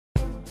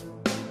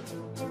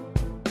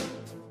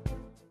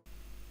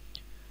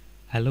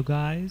Hello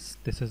guys,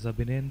 this is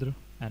Abhinendra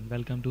and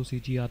welcome to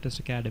CG Artist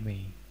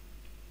Academy.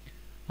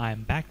 I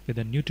am back with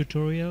a new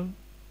tutorial,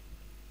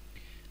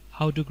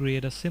 how to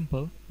create a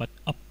simple but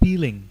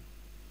appealing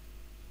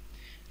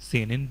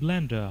scene in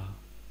Blender,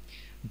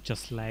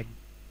 just like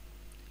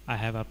I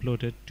have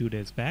uploaded 2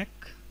 days back,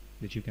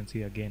 which you can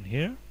see again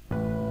here.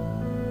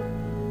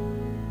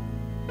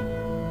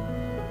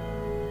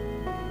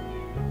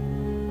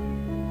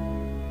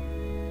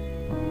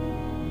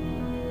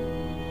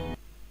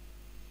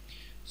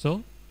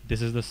 So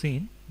this is the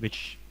scene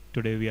which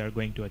today we are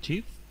going to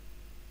achieve,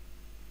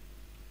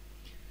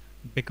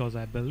 because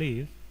I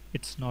believe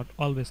it's not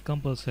always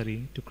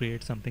compulsory to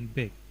create something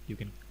big. You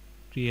can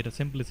create a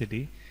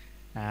simplicity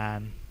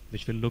and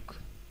which will look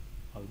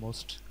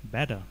almost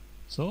better.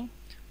 So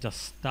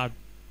just start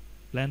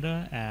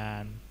Blender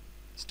and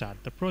start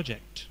the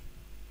project.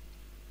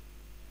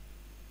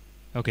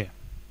 Okay,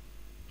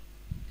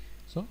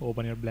 so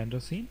open your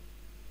Blender scene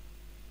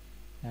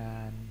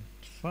and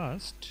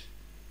first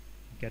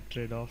get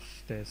rid of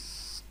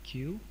this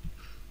cube,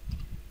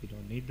 we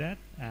don't need that,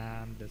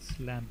 and this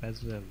lamp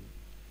as well.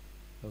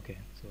 Okay,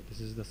 so this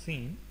is the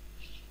scene,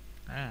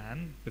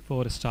 and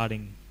before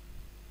starting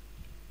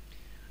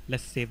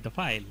let's save the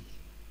file,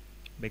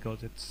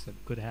 because it's a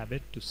good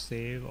habit to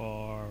save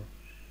or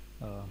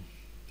uh,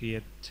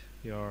 create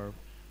your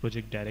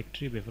project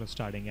directory before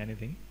starting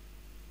anything.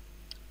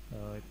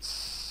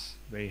 It's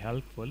very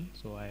helpful.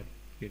 So I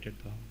created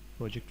the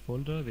project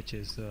folder, which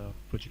is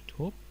Project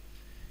Hope,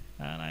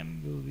 and I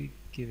will be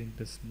giving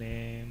this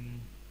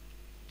name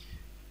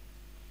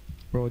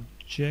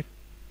Project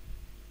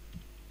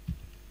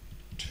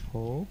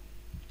Hope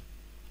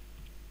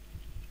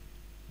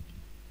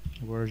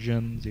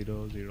version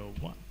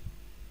 001.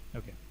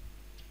 Okay,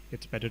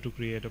 it's better to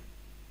create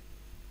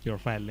your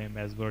file name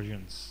as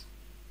versions.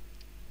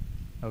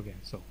 Okay,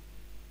 so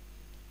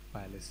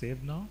file is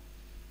saved now.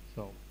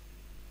 So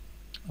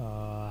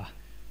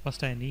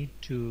first I need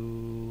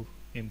to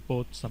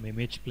import some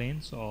image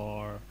planes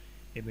or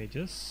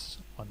images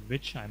on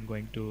which I'm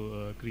going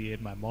to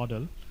create my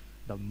model,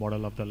 the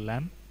model of the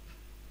lamp.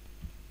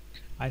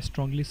 I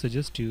strongly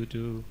suggest you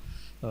to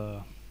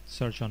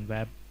search on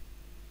web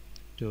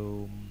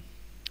to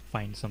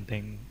find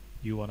something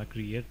you want to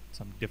create,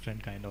 some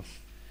different kind of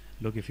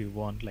look if you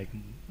want, like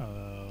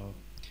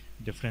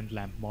different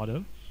lamp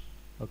model.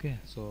 Okay,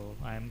 so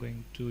I am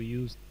going to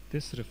use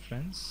this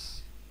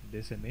reference,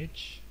 this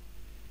image.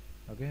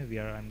 Okay,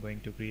 I'm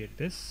going to create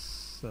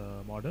this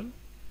model.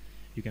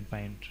 You can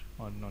find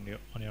on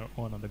your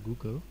own on the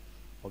Google,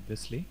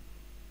 obviously.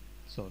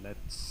 So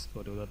let's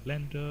go to the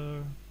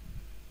Blender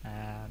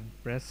and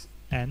press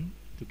N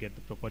to get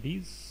the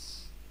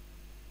properties,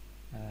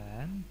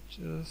 and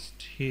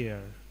just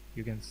here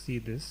you can see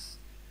this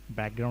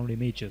background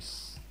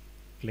images.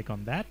 Click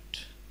on that,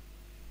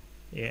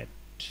 add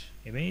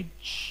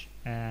image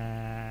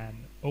and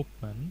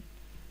open,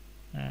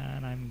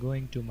 and I'm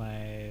going to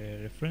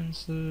my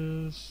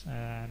references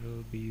and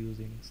we'll be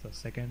using the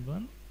second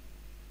one.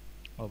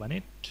 Open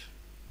it,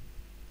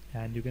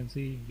 and you can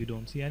see you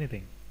don't see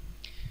anything.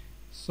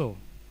 So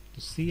to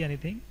see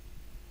anything,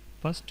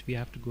 first we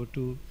have to go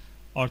to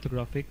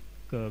orthographic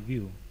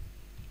view.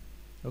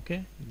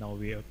 Okay, now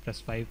we have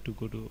press 5 to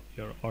go to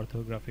your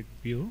orthographic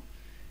view,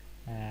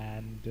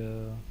 and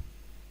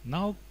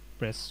now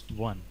press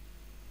 1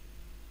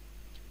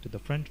 to the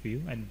front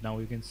view, and now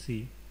you can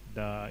see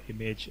the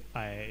image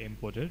I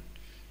imported.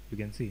 You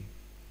can see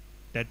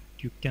that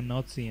you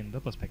cannot see in the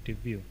perspective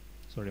view,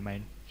 so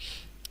remind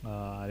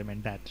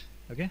that.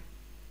 Okay,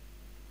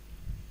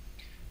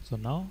 so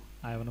now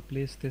I want to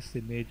place this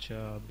image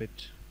a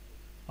bit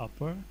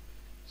upper,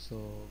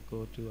 so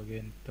go to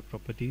again the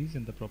properties,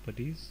 in the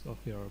properties of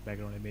your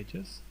background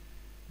images,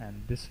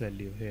 and this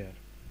value here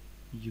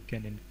you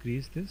can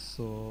increase this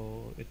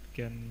so it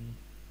can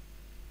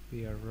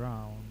be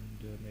around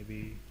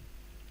maybe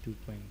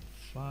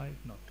 2.5.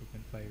 no,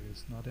 2.5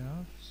 is not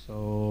enough,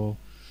 so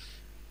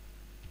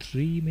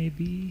 3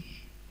 maybe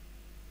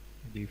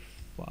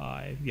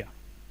 5. Yeah,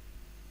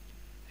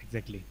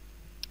 exactly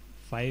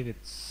 5.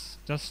 It's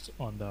just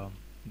on the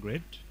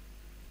grid.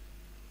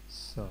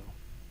 So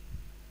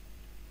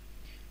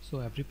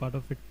every part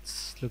of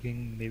it's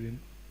looking maybe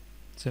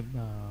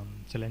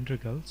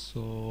cylindrical,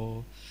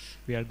 so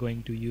we are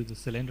going to use the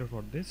cylinder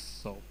for this.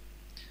 So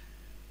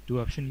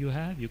two options you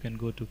have: you can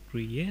go to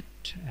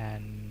create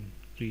and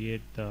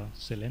create the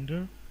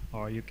cylinder,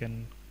 or you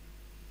can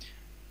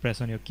press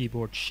on your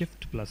keyboard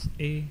shift plus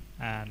A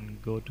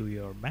and go to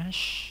your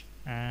mesh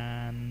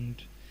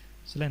and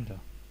cylinder.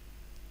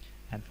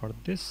 And for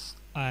this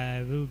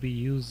I will be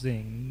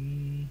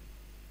using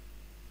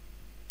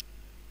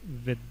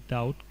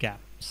without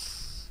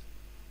caps,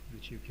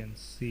 which you can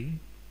see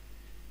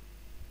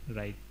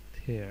right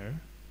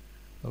here.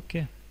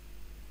 Okay,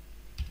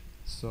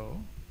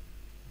 so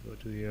go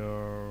to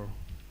your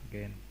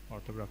again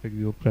orthographic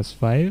view, press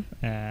 5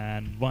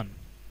 and 1.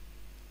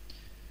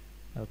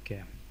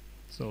 Okay,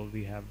 so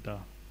we have the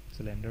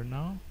cylinder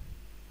now,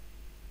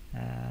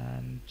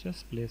 and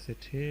just place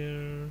it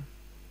here,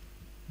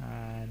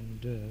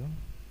 and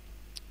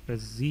press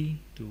Z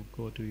to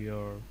go to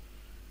your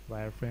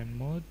wireframe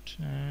mode,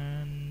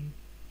 and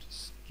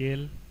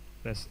scale,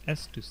 press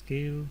S to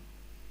scale,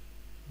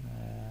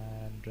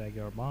 and drag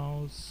your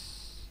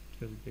mouse.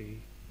 It will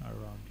be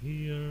around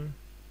here.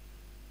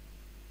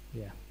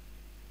 Yeah,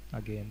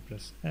 again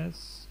press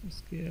S,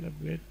 scale a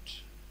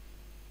bit.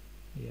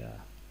 Yeah,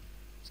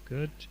 it's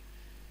good.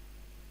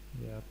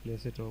 Yeah,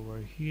 place it over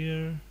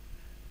here,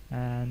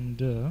 and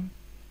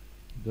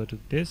go to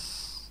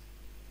this,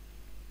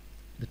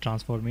 the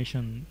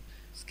transformation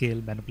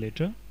scale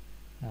manipulator,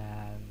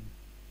 and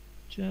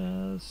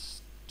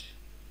just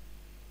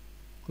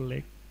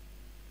click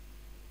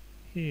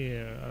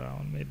here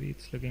around. Maybe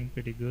it's looking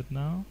pretty good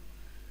now.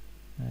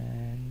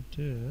 And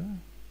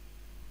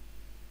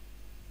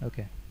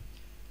okay,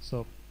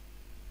 so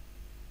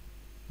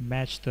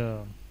match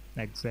the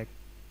exact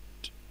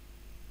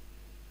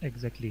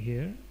exactly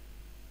here,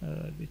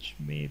 which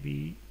may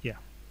be, yeah,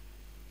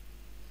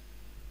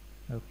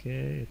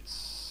 okay,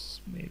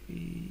 it's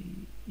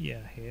maybe,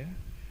 yeah, here.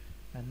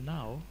 And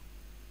now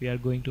we are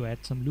going to add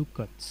some loop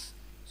cuts.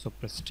 So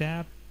press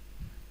tab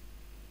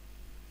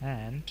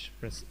and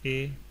press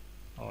A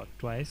or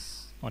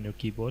twice on your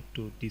keyboard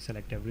to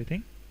deselect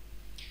everything,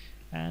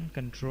 and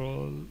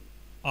control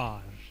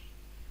R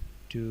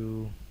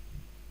to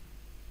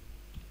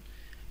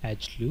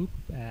edge loop,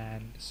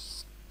 and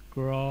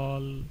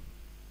scroll.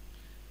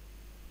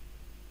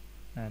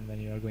 And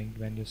when you're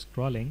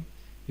scrolling,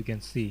 you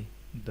can see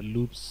the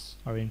loops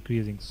are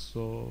increasing.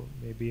 So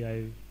maybe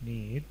I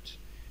need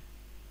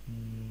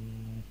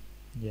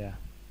yeah,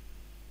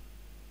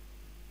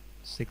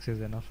 6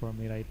 is enough for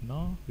me right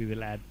now. We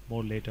will add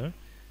more later.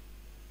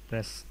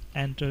 Press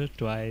enter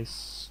twice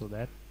so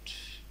that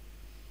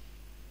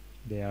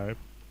they are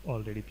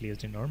already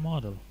placed in our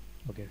model.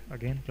 Okay,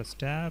 again press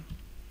tab.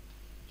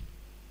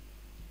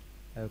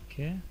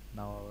 Okay,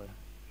 now our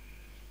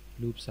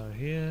loops are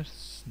here.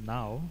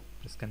 Now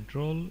press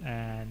control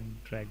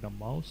and drag the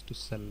mouse to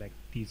select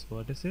these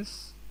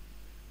vertices.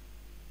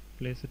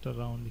 Place it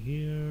around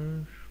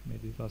here,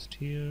 maybe first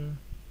here,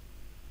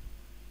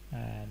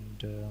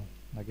 and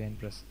again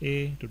press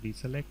A to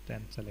deselect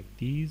and select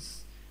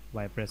these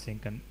by pressing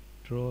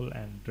control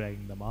and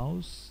dragging the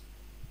mouse.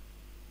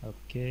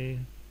 Okay,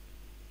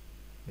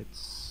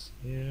 it's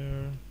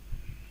here.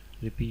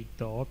 Repeat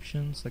the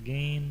options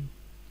again,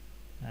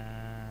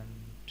 and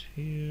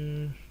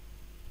here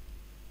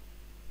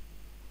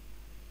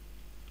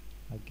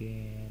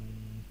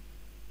again,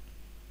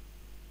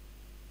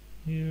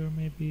 here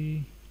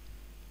maybe,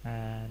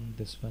 and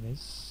this one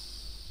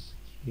is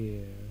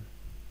here,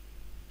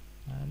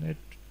 and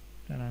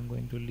I'm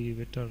going to leave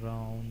it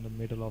around the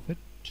middle of it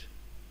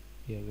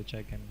here, which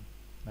I can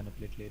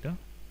manipulate later.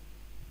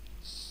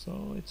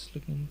 So it's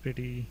looking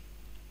pretty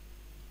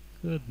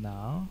good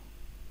now,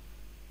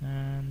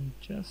 and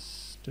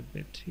just a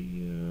bit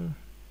here.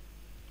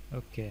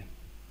 Okay,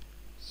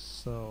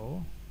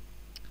 so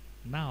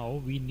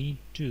now we need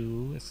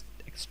to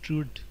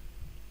extrude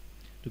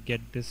to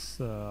get this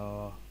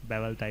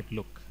bevel type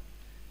look.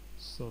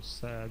 So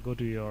go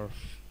to your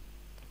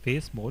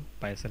face mode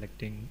by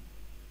selecting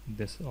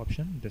this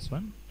option, this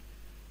one,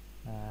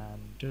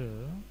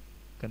 and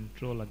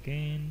control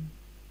again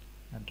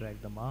and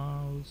drag the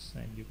mouse,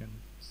 and you can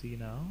see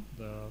now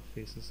the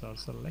faces are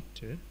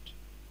selected,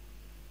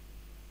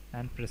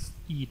 and press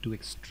E to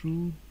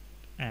extrude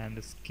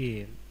and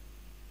scale.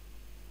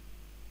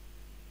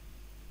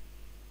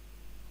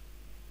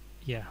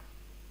 Yeah,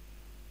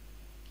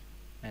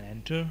 and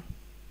enter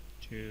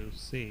to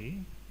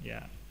see,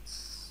 yeah,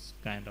 it's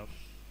kind of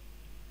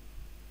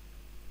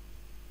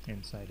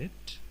inside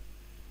it.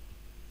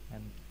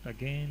 And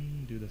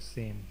again do the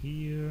same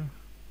here.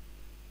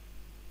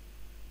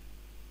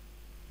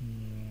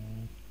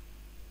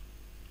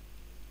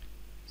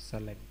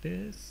 Select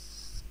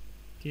this,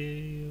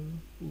 scale,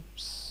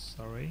 oops,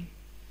 sorry,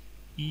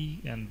 E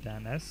and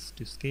then S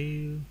to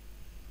scale.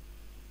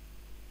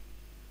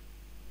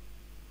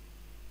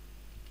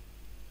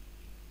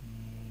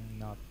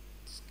 Not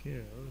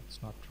scale,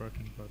 it's not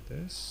working for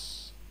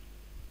this.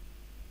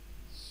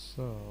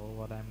 So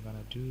what I'm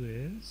gonna do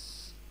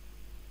is,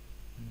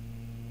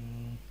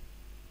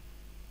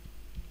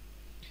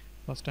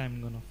 first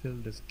I'm gonna fill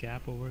this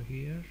gap over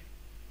here.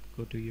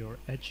 Go to your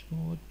edge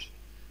mode,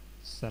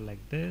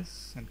 select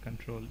this and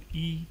control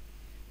E,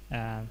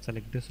 and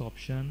select this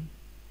option,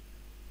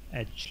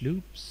 edge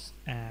loops,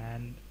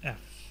 and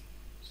F,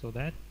 so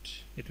that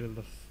it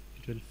will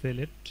fill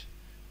it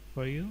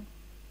for you.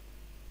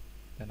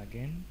 Then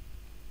again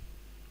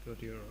go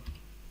to your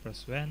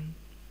press 1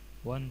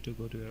 to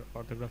go to your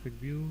orthographic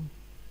view,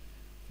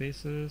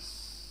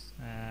 faces,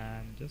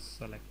 and just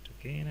select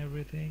again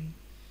everything,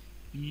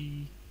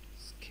 E,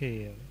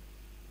 scale,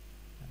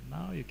 and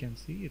now you can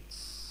see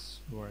it's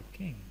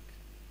working.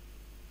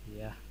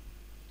 Yeah,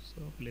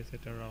 so place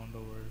it around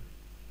over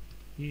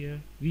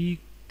here. We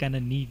kinda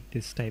need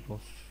this type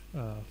of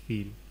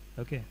feel,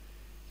 okay,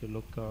 to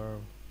look our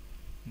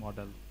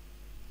model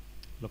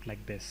look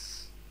like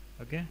this.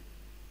 Okay,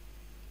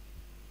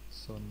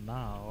 so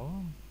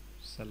now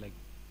select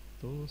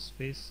those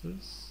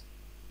faces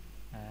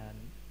and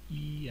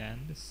E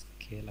and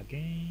scale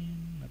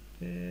again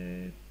a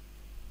bit.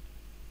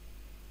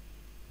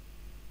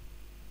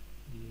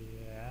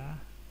 Yeah,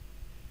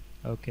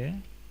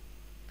 okay,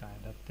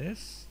 kind of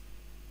this,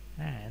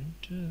 and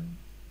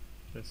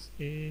press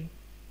A,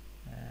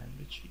 and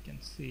which we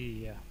can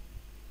see, yeah,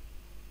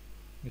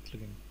 it's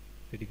looking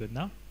pretty good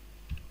now.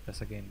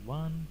 Press again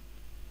 1,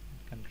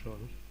 Control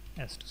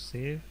S to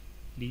save.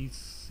 Please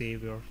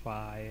save your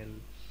file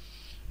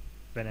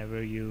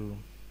whenever you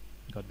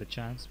got the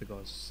chance,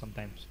 because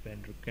sometimes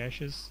Blender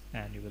crashes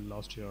and you will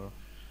lost your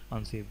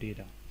unsaved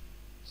data.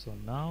 So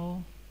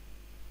now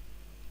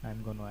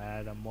I'm going to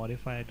add a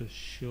modifier to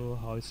show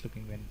how it's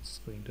looking when it's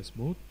going to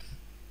smooth.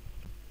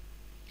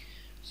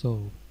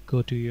 So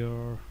go to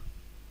your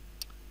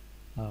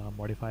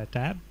modifier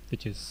tab,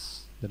 which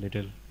is the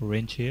little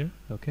wrench here.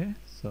 Okay,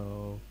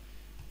 so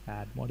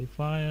add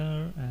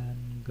modifier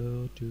and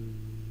go to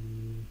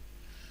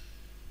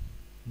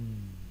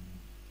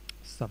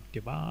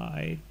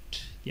subdivide.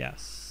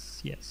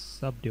 Yes,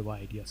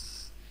 subdivide,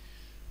 yes.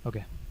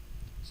 Okay,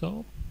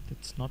 so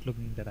it's not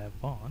looking that I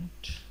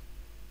want,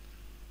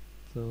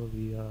 so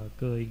we are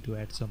going to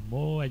add some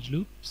more edge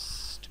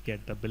loops to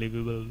get the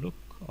believable look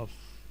of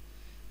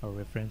our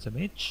reference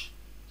image.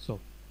 So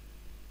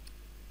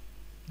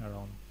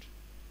around,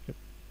 yep,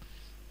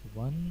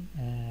 1,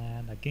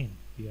 and again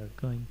we are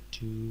going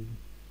to,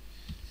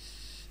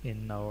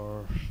 in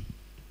our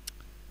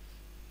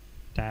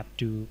tab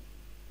to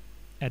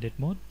edit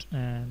mode,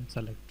 and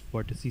select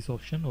vertices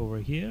option over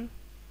here,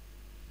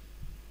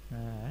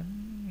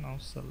 and now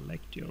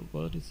select your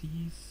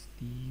vertices,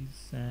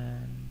 these,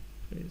 and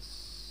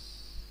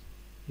press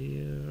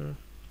here,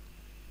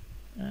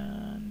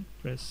 and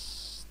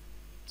press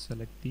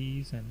select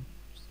these and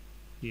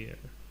here,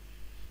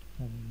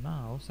 and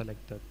now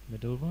select the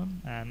middle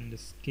one and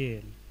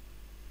scale.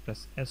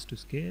 Press S to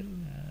scale,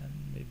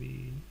 and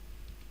maybe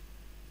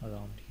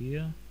around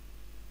here,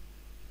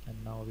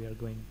 and now we are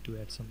going to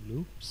add some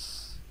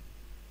loops.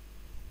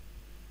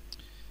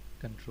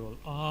 Control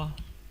R,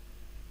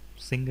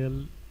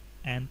 single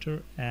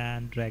enter,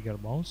 and drag your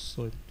mouse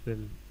so it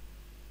will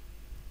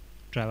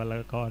travel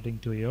according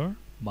to your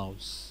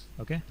mouse.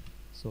 Okay,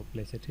 so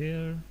place it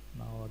here.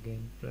 Now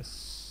again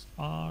press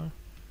R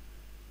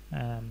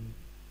and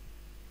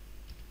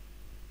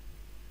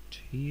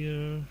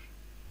here,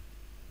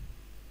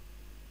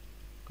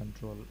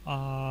 Control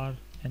R,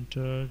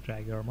 enter,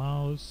 drag your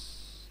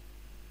mouse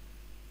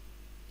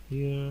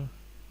here,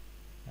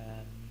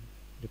 and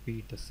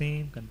repeat the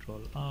same.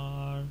 Control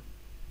R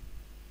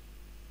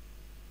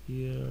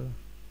here,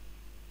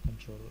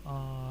 Control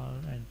R,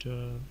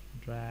 enter,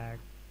 drag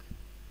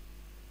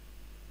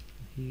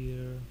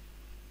here.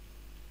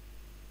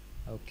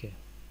 Okay,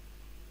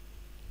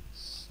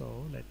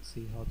 so let's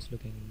see how it's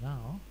looking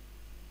now.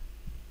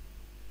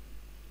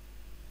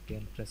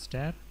 Again press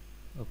tab.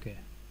 Okay,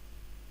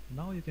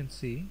 now you can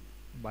see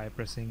by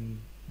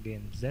pressing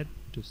again Z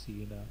to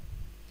see the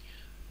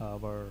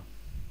our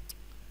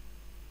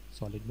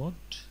solid mode,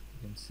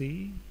 you can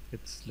see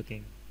it's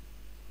looking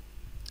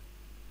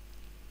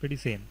pretty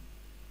same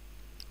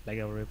like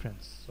our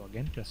reference. So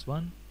again press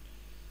 1,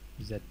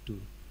 Z2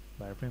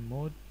 wireframe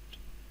mode,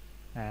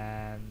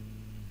 and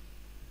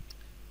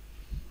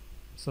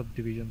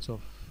subdivisions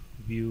of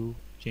view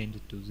change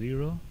it to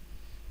 0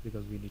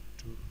 because we need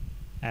to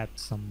add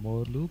some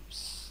more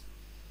loops,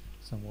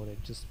 some more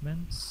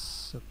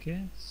adjustments.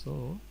 Okay,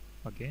 so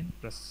again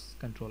press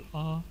Ctrl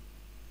R,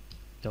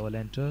 double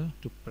enter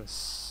to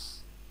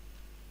press,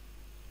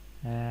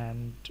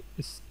 and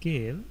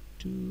scale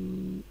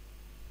to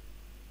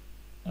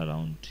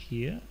around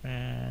here,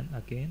 and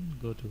again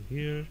go to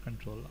here,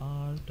 Ctrl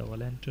R,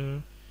 double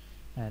enter,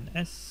 and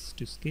S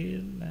to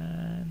scale,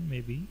 and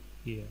maybe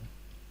here.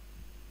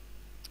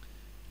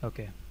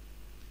 Okay,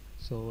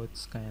 so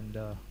it's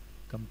kinda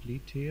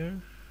complete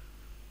here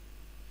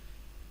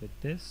with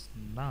this.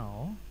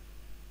 Now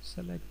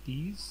select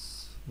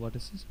these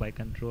vertices by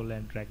control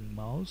and dragging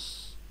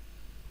mouse,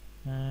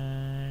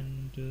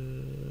 and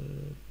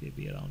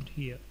maybe around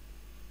here.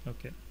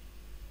 Okay,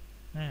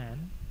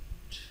 and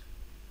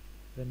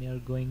when you are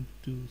going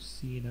to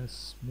see in a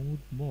smooth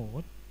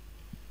mode,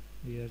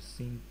 we are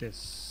seeing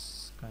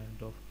this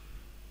kind of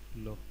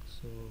look,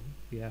 so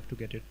we have to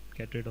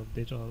get rid of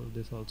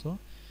this also.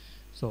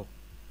 So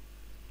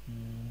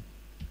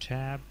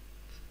tab,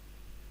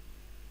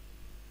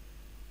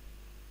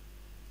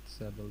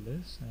 disable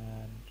this,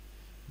 and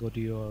go to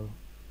your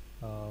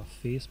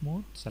face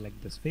mode,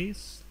 select this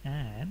face,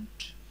 and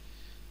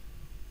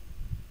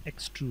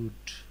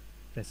extrude.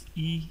 Press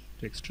E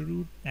to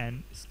extrude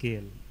and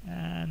scale,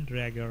 and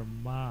drag your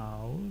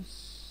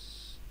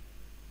mouse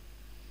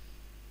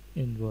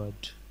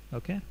inward.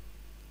 Okay,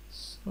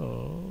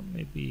 so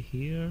maybe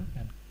here,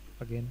 and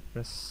again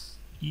press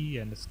E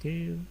and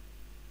scale.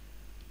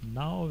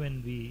 Now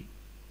when we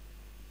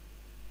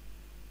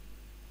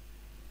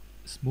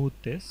smooth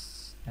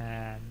this,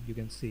 and you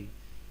can see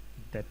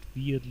that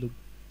weird look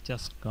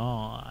just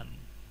gone.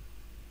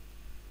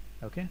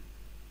 Okay,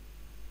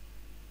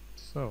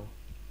 so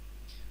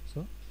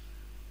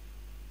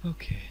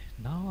Okay,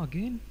 now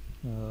again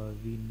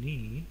we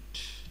need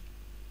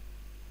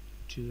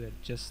to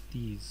adjust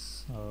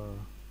these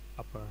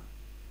upper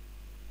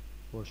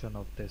portion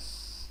of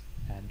this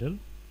handle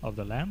of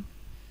the lamp.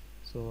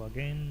 So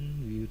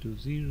again view to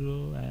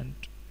 0 and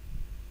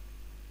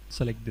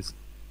select this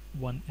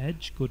one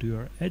edge, go to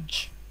your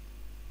edge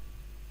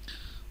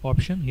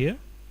option here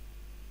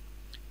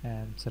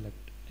and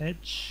select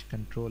edge,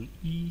 control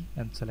E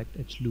and select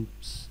edge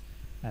loops,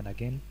 and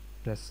again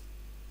press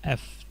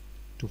F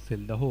to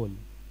fill the hole.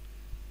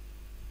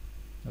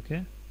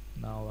 Okay,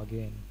 now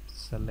again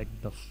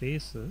select the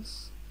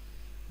faces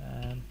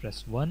and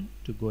press 1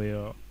 to go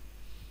your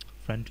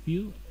front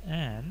view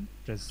and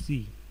press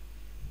Z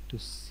to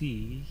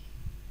see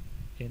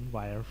in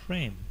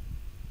wireframe.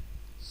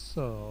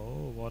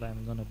 So what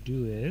I'm gonna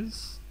do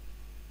is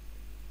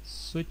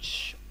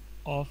switch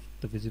off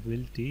the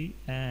visibility,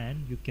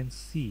 and you can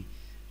see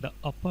the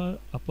upper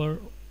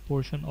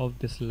portion of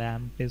this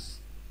lamp is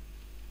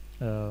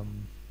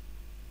um,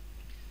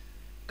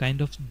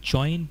 kind of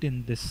joined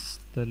in this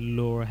the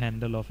lower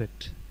handle of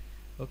it.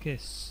 Okay,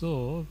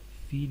 so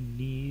we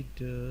need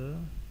to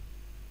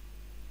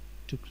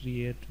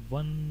create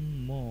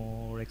one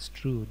more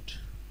extrude.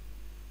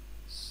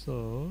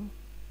 So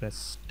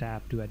press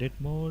tab to edit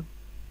mode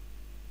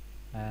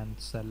and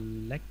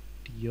select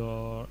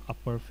your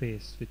upper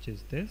face, which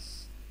is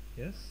this,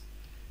 yes,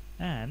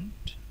 and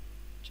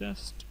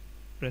just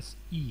press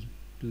E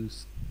to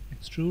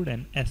extrude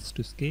and S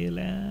to scale,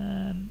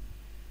 and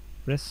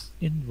press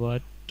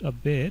invert a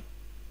bit,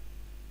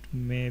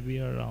 maybe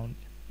around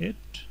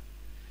it,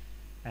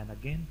 and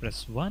again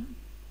press 1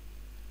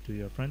 to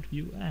your front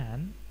view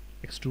and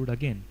extrude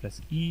again,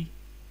 press E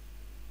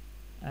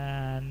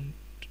and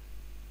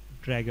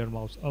drag your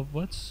mouse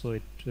upwards so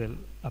it will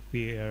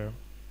appear,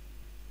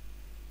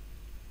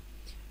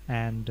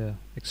 and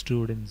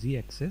extrude in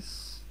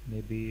Z-axis,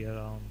 maybe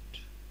around,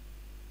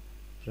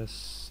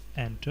 press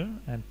enter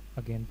and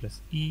again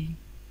press E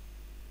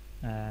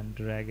and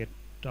drag it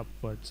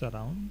upwards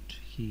around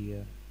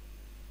here.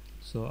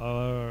 So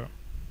our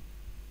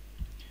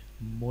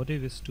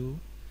motive is to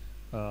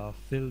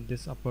fill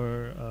this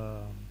upper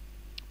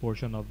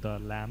portion of the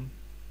lamp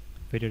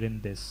fitted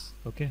in this,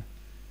 okay,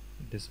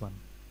 this one.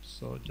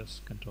 So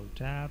just control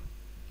tab,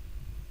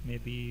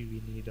 maybe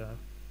we need a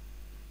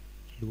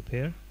loop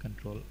here,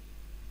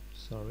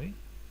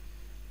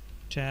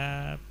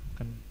 tab,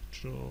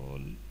 control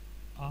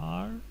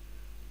R,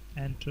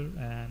 enter,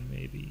 and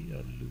maybe a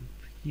loop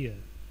here.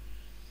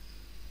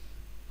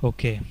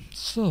 Okay,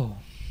 so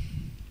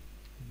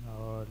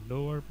our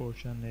lower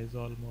portion is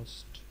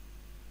almost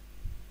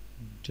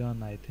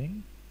done, I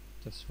think.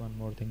 Just one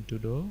more thing to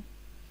do.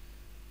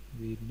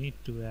 We need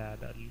to add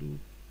a loop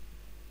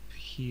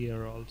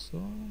here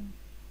also.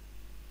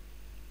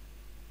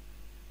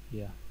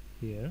 Yeah,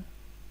 here.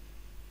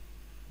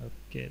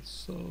 Okay,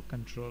 so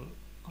control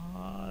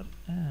R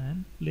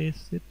and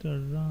place it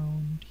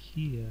around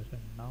here,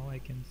 and now I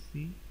can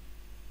see.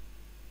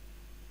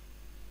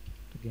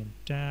 Again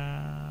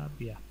tab,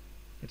 yeah,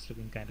 it's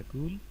looking kind of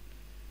cool.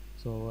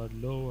 So our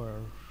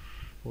lower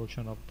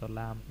portion of the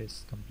lamp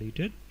is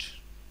completed.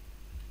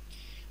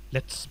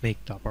 Let's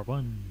make the upper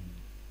one.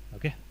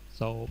 Okay,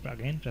 so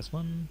again press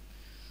 1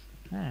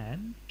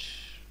 and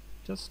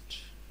just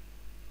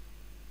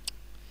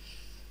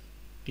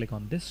click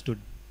on this to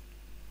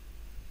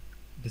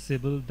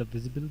disable the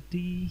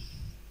visibility,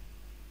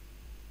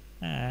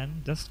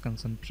 and just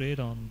concentrate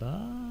on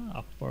the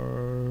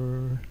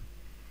upper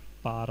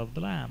part of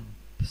the lamp.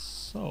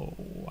 So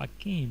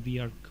again we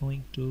are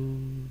going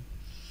to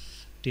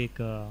take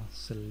a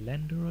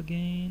cylinder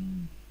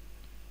again,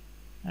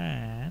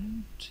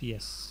 and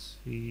yes,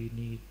 we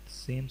need the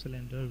same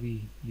cylinder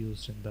we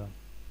used in the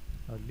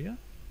earlier.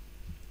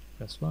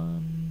 Press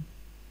 1,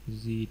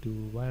 Z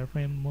to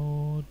wireframe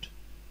mode,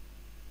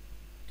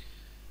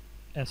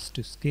 S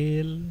to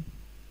scale,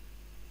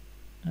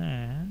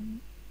 and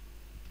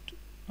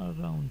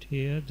around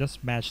here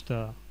just match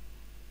the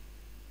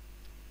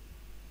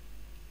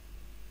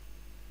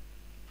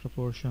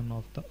proportion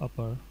of the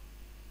upper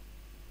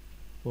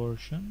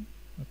portion.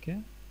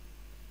 Okay,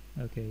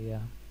 yeah,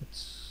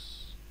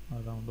 it's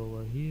around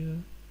over here,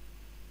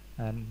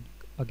 and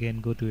again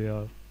go to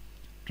your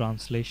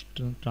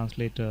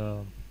translate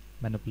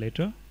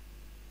manipulator,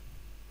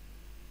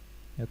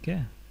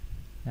 okay,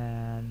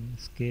 and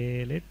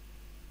scale it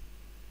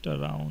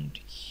around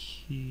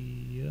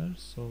here,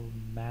 so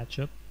match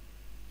up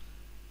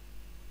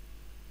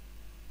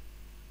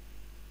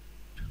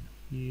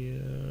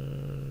here.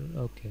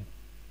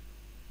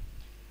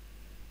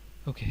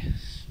 Okay,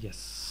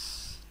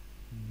 yes,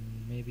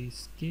 maybe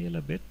scale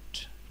a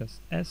bit, press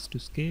S to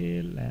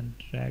scale and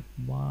drag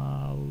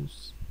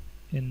mouse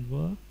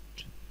invert,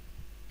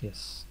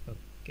 yes,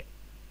 okay.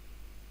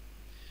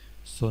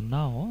 So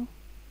now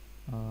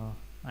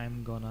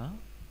I'm gonna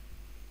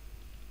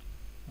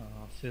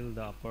fill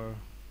the upper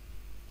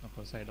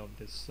side of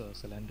this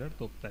cylinder.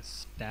 So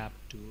press tab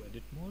to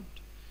edit mode,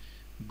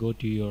 go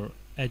to your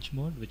edge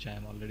mode, which I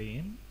am already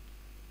in,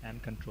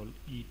 and control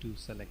E to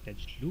select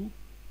edge loop,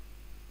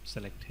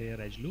 select here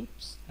edge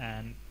loops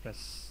and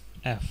press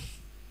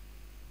F.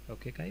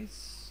 Okay guys,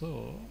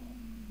 so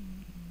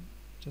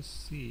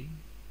just see,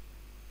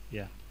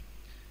 yeah,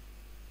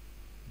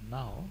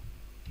 now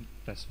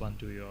press 1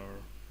 to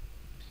your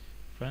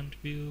front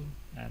view,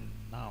 and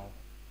now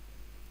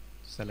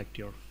select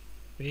your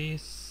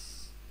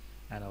face,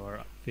 and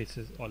our face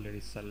is already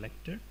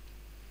selected,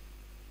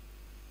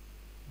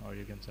 or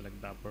you can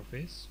select the upper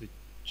face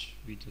which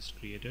we just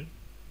created.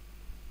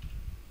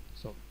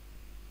 So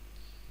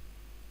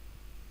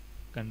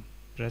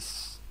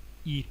press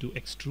E to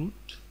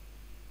extrude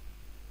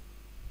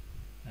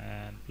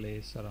and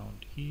place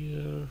around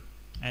here,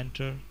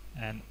 enter,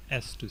 and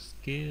S to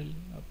scale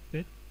a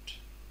bit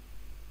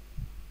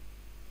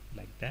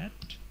like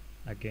that.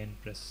 Again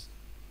press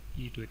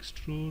E to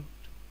extrude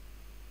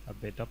a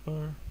bit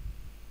upper,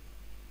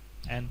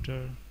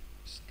 enter,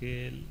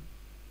 scale,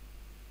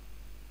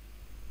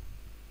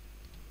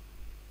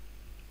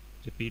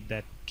 repeat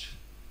that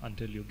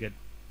until you get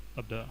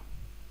up the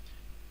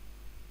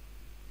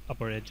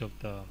upper edge of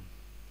the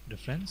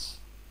reference.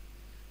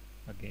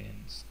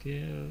 Again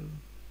scale,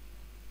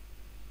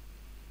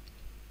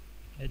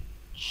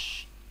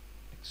 edge,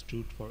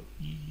 extrude for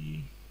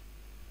E,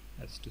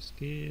 S to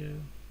scale,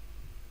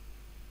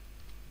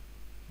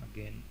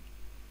 again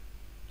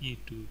E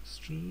to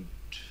extrude,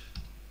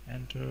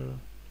 enter,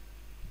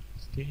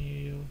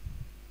 scale,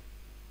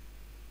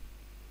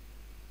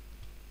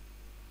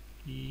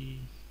 E,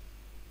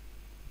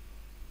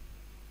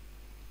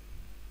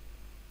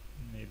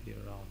 maybe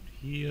around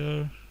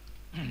here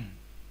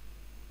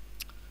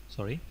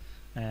sorry,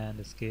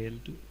 and scale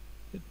to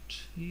it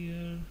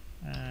here,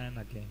 and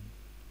again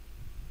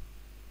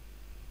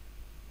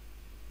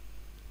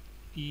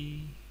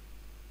E,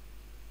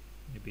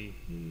 maybe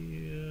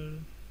here,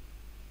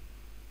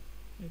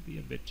 maybe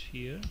a bit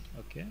here.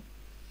 Okay,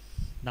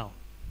 now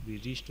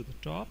we reach to the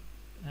top,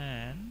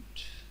 and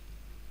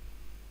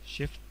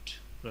shift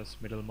press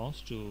middle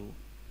mouse to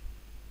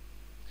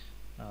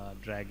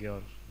drag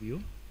your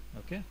view.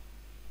 Okay,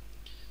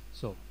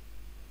 so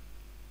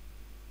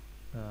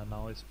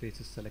now his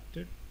face is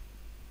selected.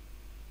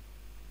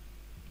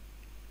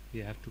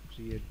 We have to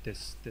create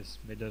this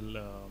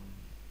middle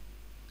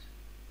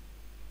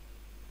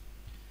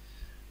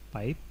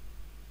pipe.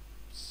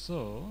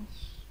 So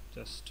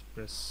just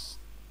press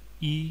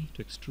E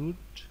to extrude,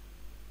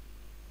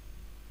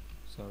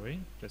 sorry,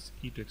 press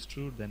E to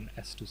extrude, then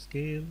S to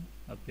scale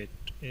a bit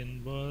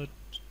inward,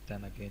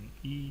 then again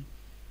E,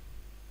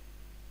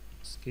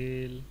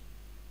 scale,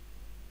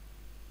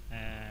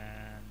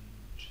 and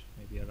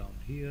maybe around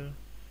here,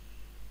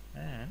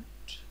 and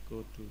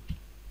go to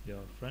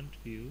your front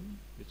view,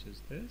 which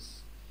is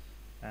this,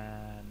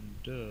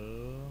 and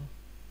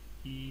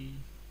E,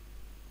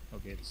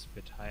 okay, it's a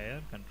bit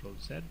higher, Control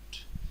Z,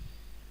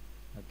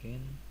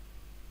 again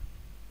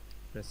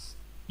press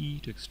E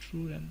to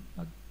extrude, and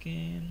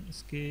again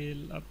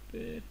scale a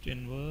bit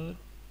inward,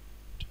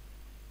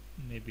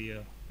 maybe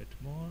a bit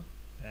more,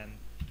 then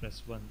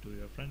press 1 to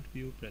your front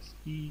view, press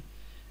E,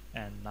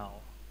 and now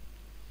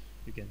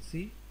you can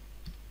see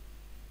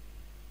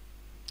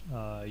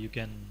you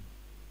can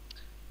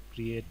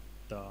create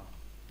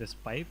this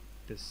pipe,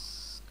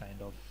 this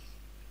kind of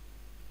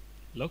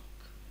look.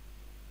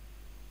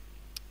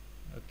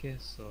 Okay,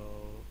 so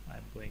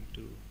I'm going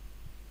to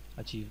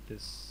achieve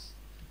this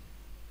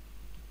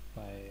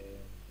by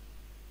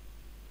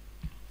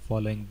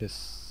following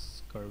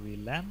this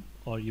curvy lamp,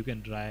 or you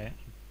can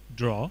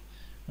draw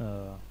uh,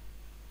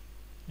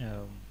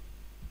 um,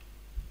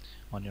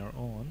 on your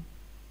own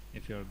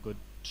if you're good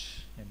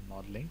in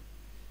modeling.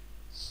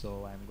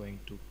 So I'm going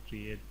to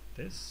create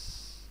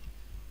this,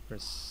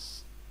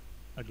 press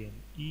again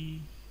E,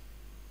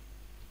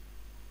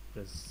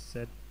 press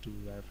Z to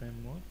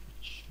wireframe mode,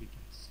 which we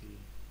can see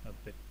a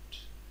bit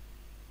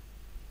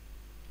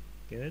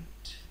good.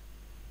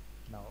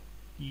 Now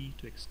E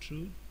to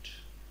extrude,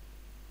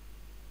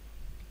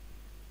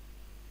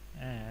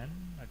 and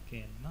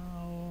again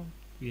now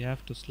we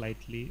have to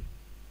slightly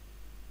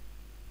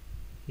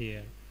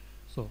here.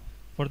 So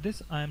for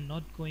this I am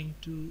not going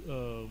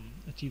to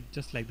achieve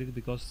just like this,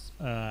 because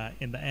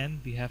in the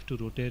end we have to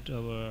rotate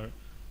our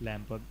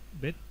lamp a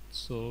bit,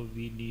 so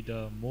we need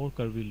a more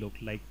curvy look,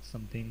 like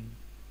something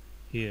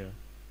here.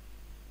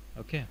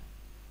 Okay,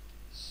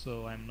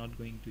 so I'm not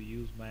going to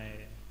use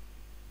my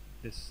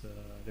this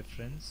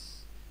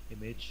reference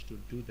image to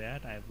do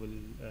that. I will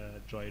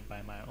draw it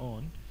by my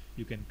own.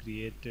 You can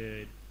create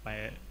it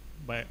by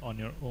on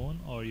your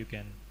own, or you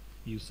can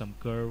use some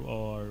curve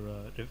or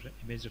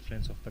image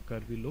reference of the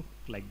curvy look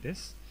like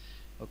this.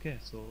 Okay,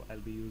 so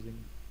I'm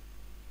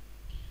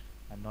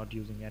not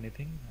using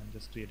anything, I'm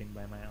just creating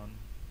by my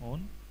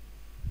own.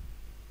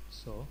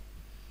 So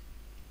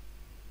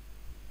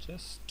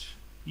just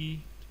E,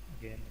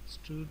 again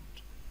extrude,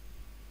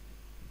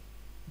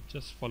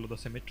 just follow the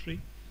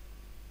symmetry,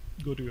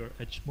 go to your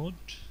edge mode,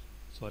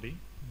 sorry,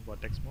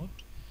 vertex mode,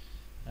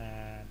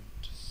 and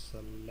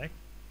select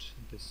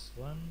this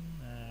one,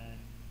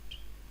 and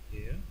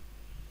here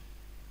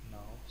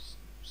now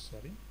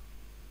sorry,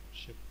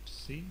 shift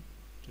C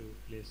to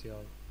place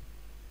your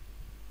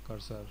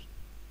cursor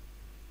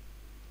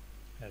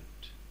at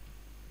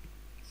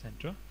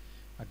center.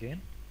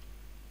 Again,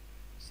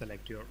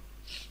 select your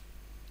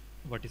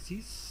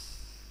vertices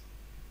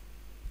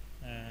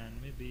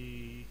and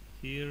maybe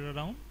here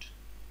around,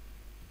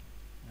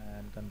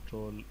 and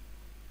control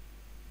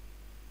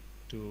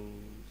to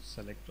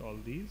select all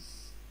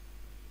these.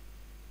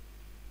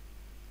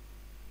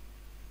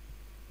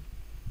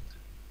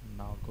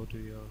 Now go to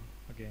your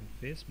again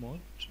face mode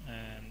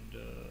and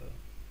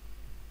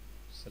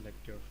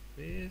select your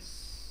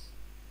face.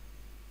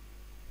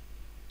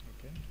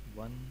 Okay,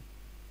 one.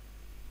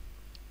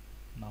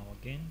 Now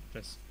again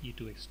press E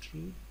to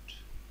extrude,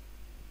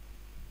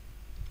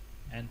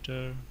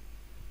 enter,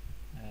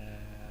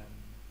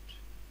 and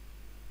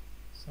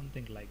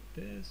something like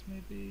this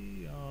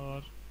maybe,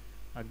 or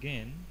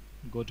again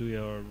go to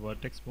your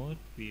vertex mode.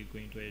 We're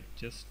going to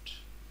adjust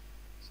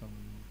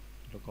some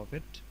look of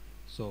it.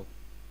 So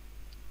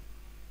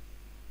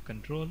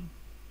control,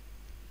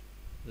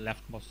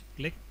 left mouse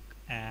click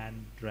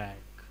and drag.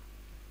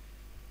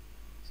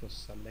 So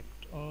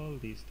select all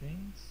these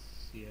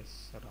things,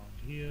 yes,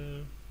 around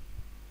here,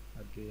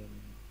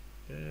 again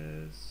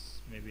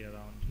this, maybe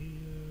around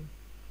here,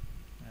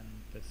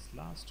 and this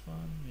last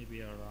one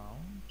maybe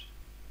around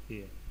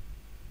here.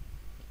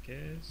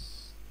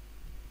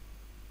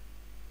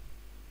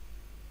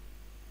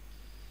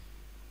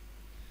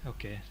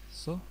 Okay,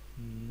 so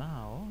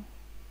now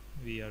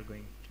we are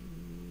going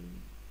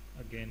to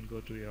again go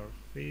to your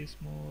face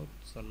mode,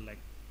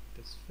 select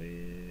this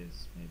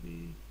face,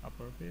 maybe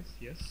upper face,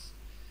 yes,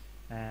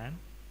 and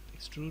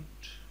extrude,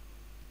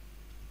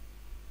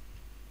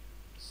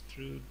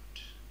 extrude,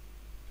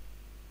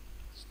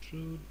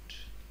 extrude.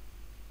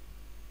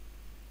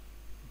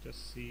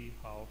 Just see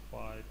how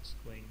far it's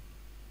going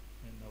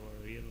in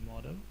our real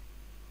model.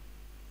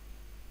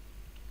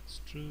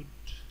 Extrude,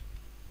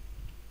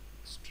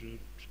 extrude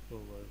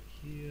over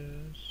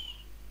here.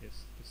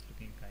 Yes, it's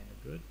looking kind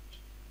of good.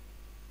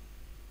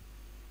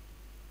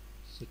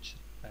 Switch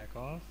it back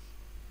off,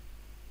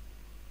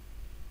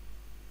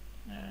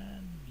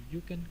 and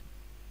you can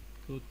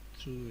go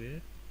through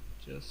it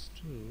just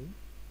to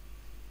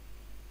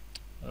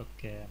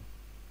okay.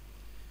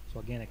 So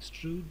again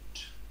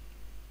extrude,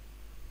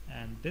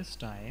 and this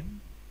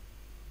time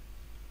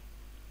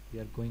we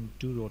are going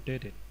to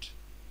rotate it.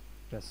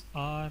 Press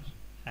R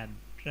and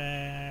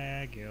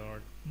drag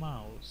your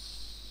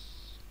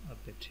mouse a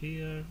bit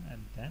here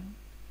and then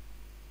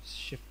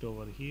shift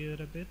over here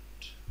a bit.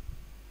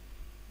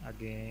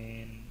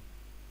 Again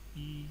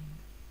E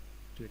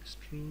to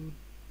extrude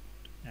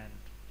and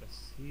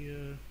press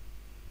here.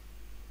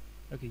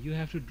 Okay, you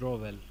have to draw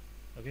well.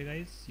 Okay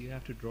guys, you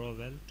have to draw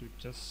well to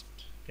just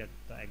get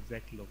the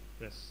exact look.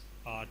 Press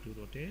R to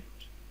rotate.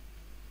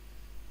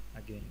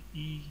 Again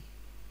E,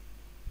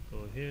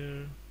 go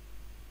here,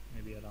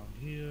 maybe around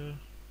here,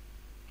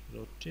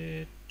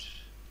 rotate,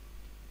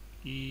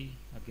 E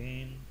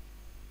again,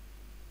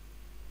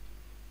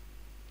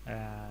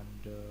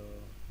 and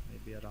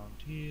maybe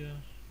around here,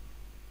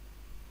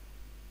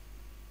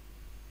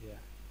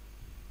 yeah,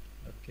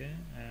 okay,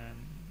 and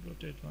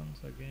rotate once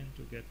again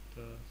to get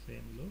the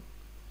same look,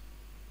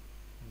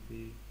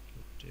 maybe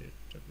rotate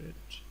a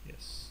bit,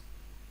 yes,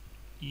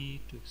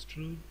 E to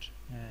extrude,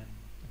 and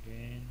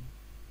again.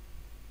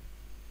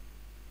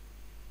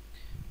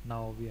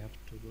 Now we have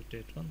to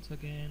rotate once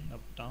again,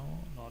 up,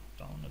 down, not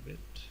down a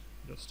bit,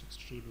 just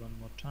extrude one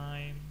more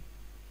time,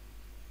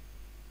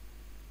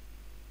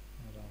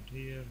 around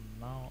here.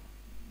 Now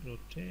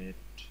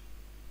rotate,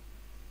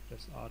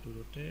 press R to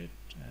rotate,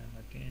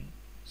 and again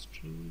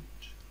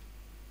extrude,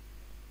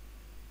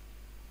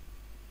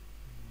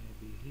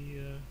 maybe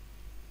here.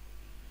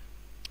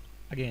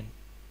 Again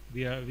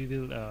we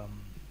will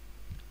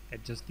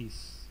adjust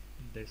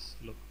this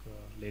look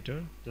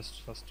later.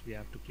 Just first we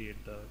have to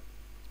create the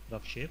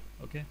rough shape,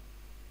 okay,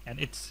 and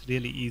it's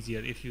really easier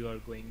if you are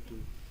going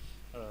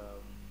to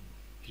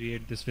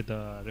create this with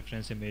a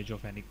reference image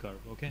of any curve,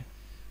 okay,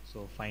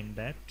 so find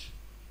that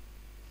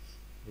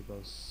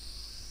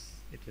because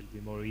it will be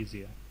more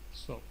easier.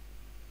 So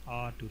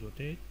R to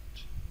rotate,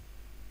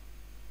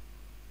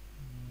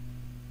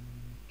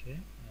 okay,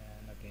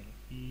 and again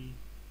E,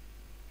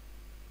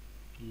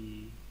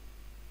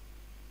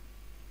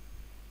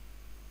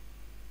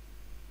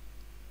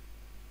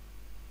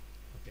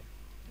 okay,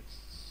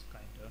 it's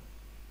kinda.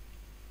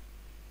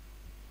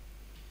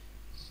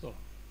 So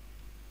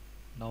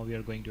now we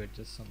are going to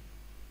adjust some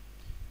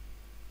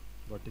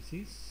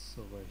vertices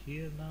over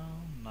here.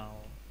 Now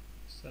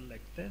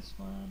select this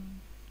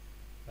one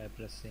by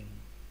pressing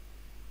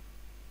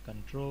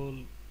Control,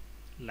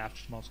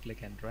 left mouse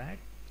click and drag,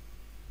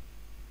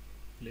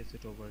 place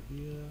it over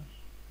here,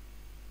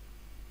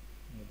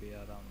 maybe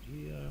around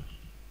here,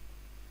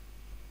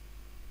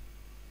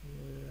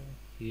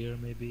 here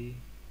maybe,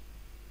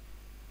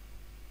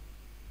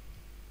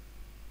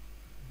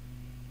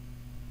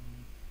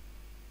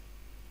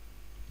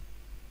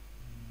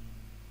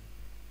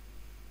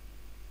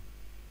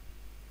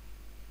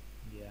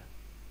 yeah,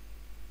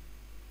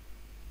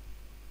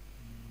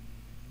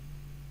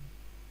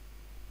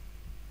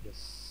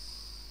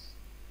 yes,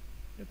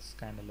 It's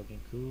kind of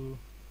looking cool.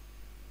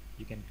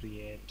 You can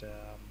create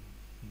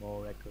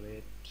more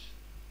accurate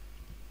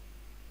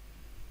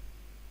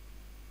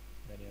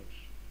when you're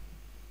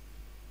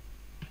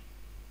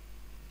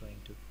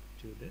going to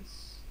do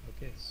this.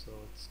 Okay, so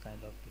it's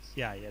kind of this.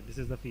 Yeah, this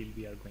is the field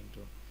we are going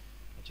to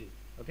achieve.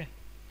 Okay,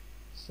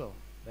 so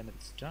when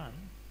it's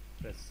done,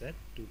 press Z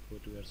to go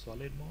to your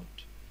solid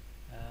mode,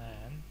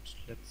 and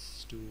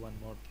let's do one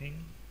more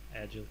thing.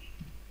 Add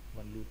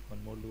one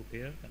more loop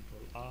here.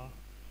 Control R.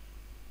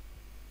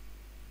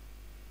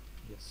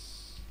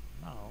 Yes.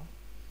 Now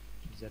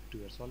Z to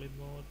your solid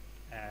mode.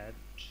 Add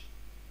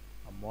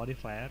a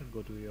modifier.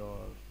 Go to your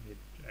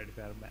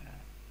modifier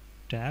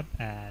tab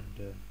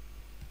and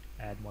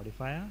add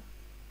modifier.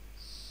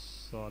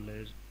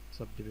 Solid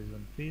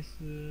subdivision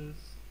faces,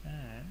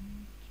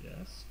 and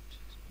just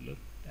look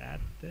at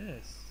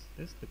this.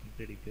 This looking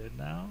pretty good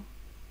now.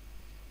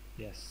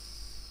 Yes,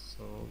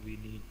 so we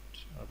need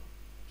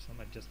some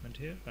adjustment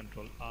here.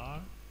 Control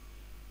R.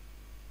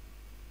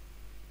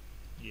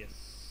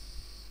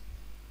 Yes,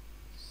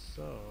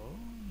 so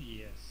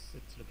yes,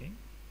 it's looking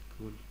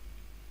cool.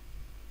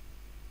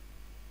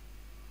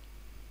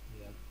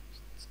 Yeah,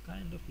 it's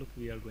kind of look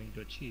we are going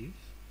to achieve.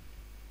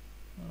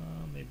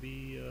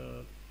 Maybe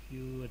a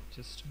few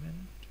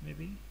adjustment,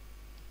 maybe.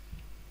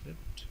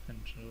 Hit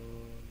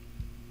control,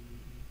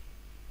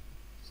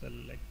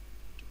 select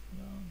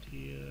around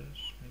here,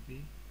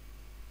 maybe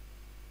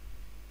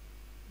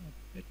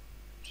a bit,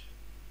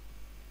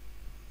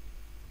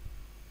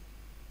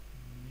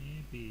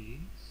 maybe,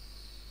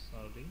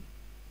 sorry.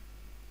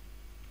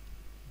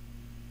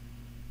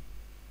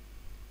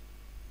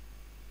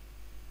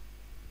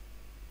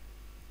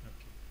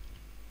 Okay,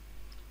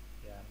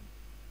 yeah,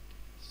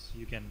 so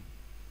you can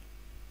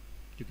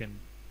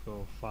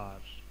go far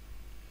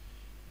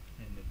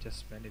in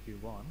adjustment if you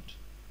want.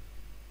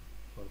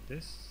 For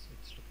this,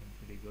 it's looking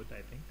pretty good,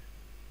 I think.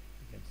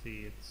 You can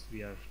see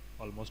we are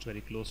almost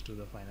very close to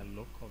the final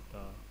look of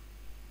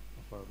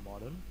our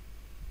model.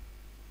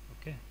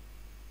 Okay,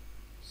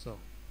 so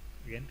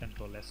again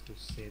Control S to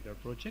save your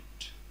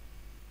project.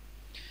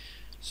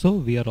 So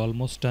we are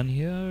almost done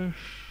here,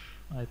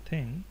 I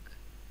think,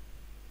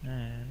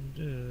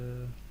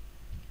 and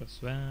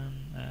press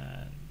 1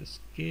 and the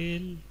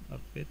scale a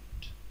bit.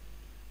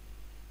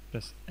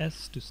 Press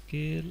S to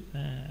scale,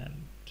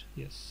 and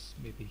yes,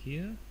 maybe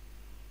here,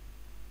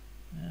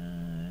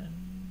 and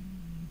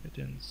bit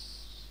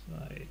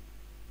inside.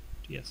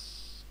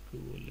 Yes,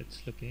 cool.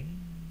 It's looking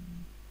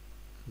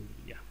cool.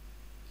 Yeah.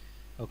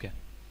 Okay.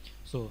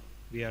 So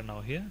we are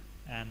now here,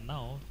 and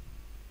now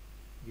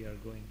we are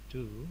going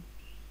to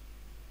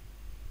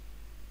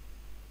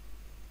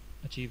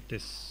achieve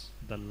this.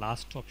 The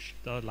last option,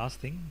 the last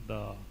thing,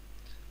 the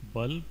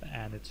bulb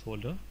and its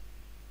holder.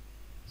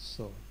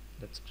 So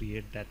let's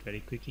create that very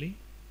quickly,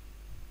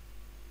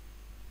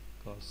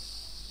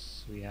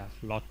 because we have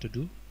a lot to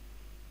do.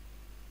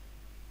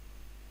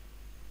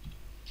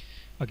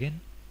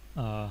 Again,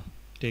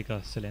 take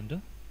a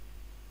cylinder,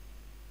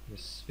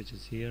 yes, which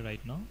is here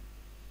right now.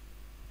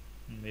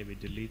 Maybe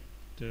delete,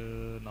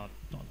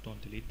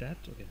 don't delete that.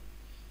 Okay,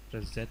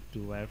 press Z to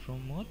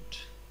wireframe mode.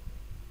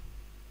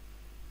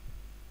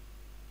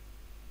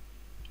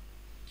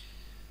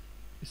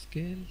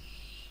 Scale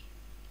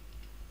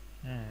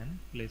and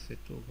place it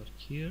over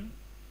here.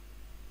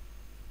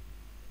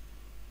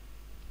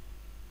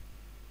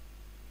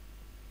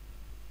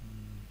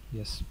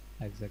 Yes,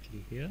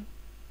 exactly here,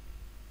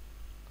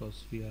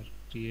 because we are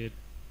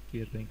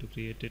going to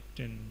create it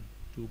in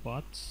 2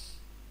 parts.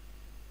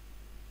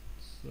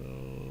 So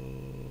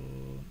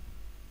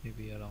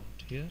maybe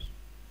around here,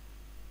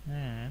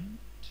 and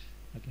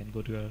again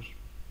go to your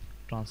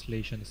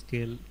translation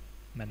scale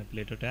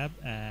manipulator tab,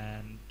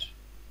 and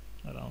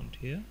around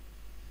here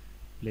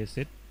place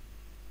it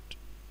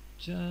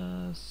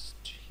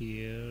just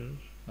here.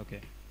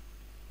 Okay,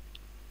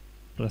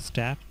 press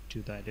tab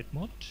to the edit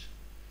mode,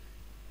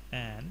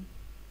 and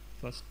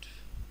first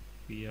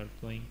we are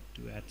going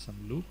to add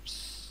some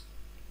loops.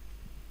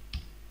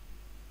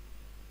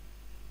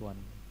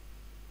 One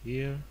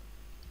here,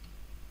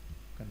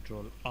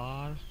 Control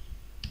R,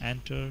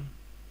 enter,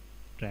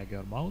 drag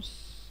your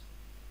mouse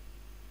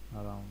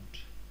around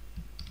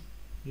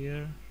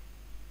here,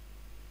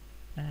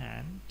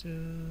 and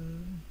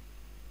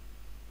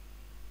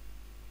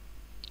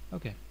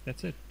okay,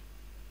 that's it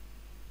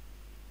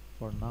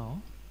for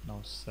now. Now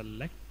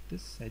select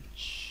this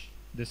edge,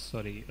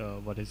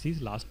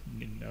 vertices, last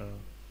in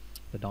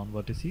the down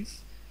vertices,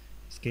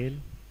 scale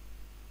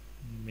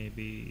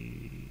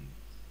maybe,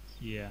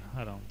 yeah,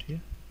 around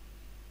here,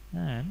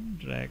 and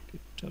drag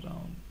it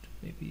around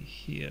maybe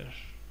here.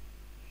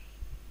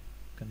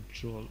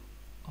 Control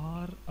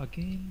R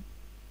again,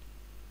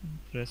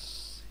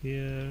 press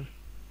here,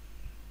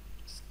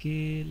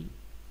 scale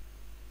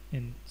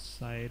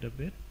inside a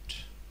bit,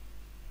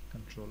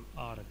 Control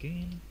R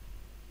again,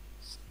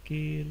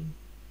 scale,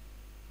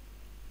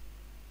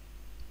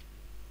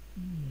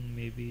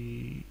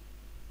 maybe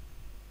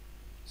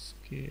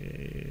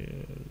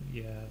scale,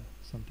 yeah,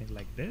 something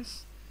like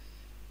this,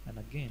 and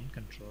again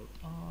Control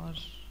R,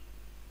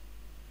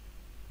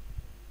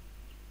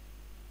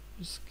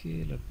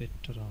 scale a bit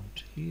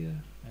around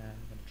here and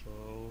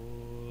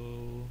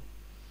control,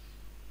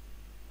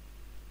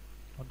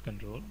 not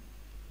control,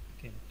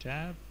 again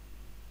tab.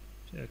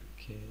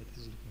 Okay, this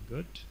is looking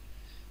good.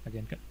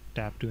 Again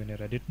tab to in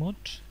your edit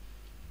mode,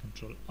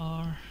 control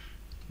R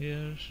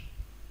here,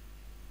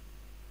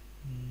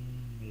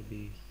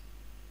 maybe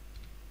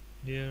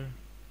here,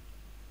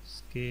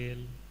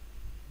 scale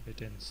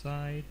bit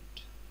inside,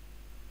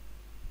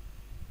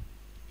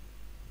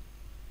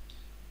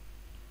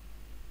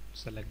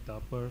 select the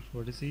upper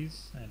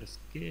vertices and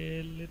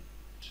scale it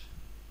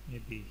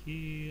maybe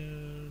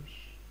here,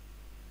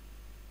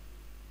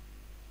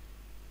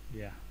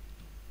 yeah,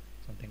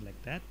 something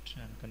like that,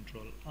 and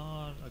control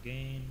R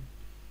again,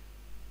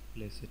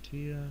 place it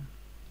here,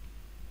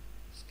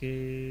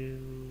 scale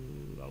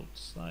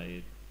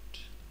outside,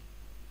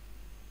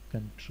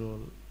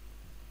 control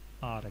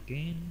R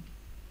again,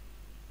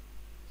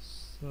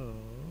 so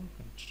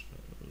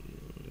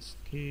control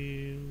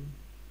scale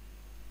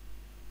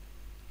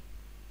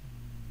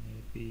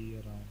maybe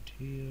around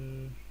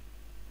here.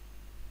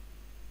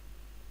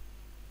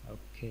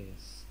 Okay,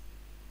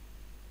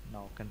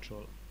 now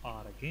control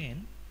R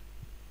again,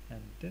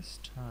 and this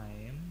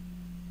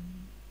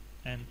time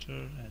enter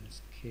and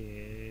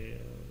scale,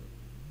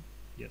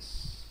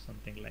 yes,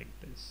 something like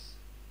this,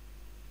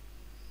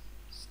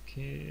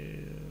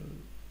 scale,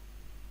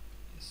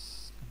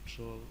 yes,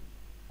 control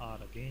R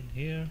again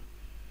here,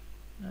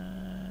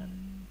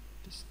 and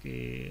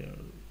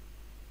scale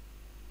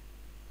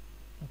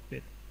a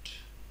bit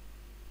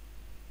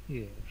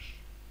here,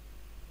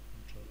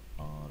 control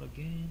R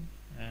again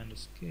and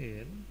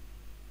scale.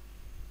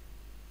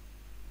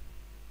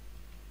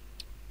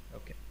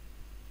 Okay,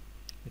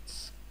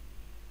 it's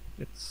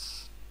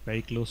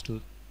very close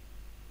to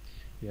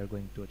we are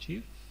going to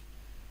achieve,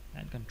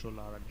 and control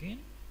R again,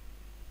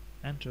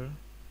 enter,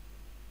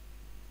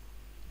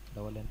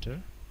 double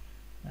enter,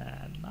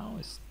 and now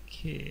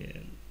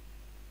scale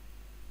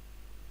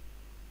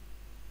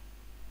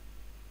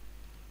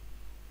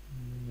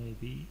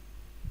maybe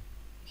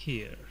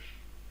here,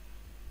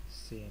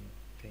 same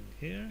thing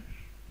here,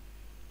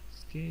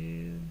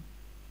 scale,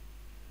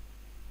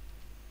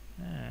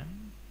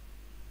 and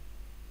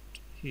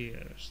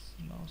here.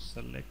 Now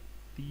select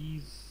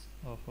these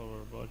of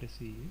our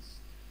vertices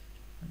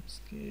and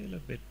scale a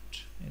bit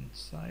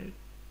inside,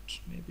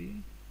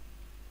 maybe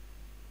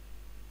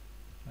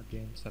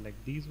again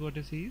select these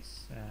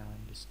vertices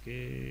and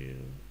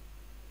scale.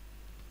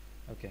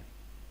 Okay,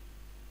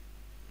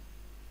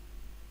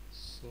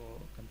 so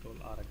control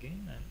R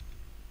again, and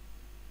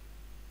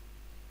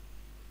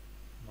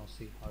now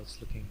see how it's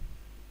looking.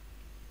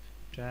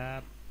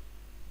 Tab,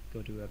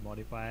 go to your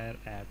modifier,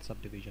 add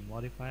subdivision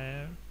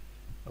modifier.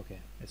 Okay,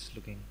 it's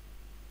looking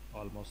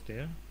almost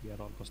there. We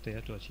are almost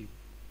there to achieve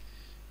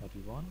what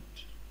we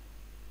want.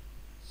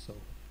 So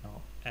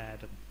now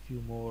add a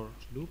few more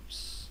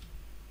loops,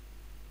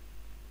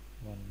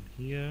 one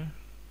here,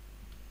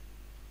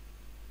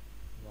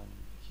 one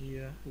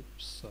here,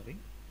 oops, sorry,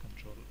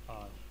 control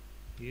R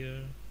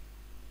here,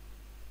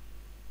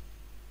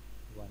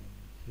 one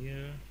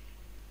here,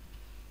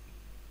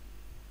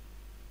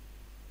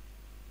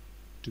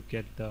 to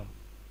get the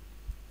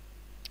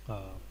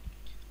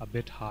a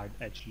bit hard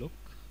edge look.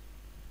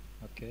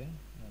 Okay,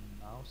 and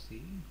now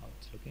see how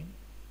it's looking.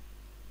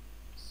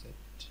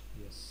 Set,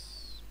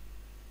 yes,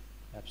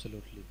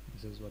 absolutely,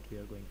 this is what we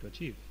are going to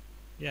achieve.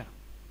 Yeah,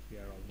 we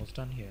are almost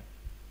done here.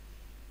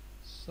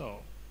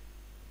 So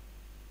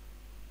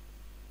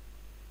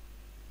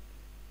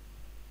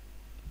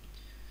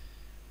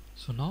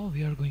now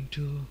we are going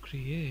to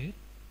create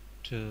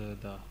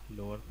the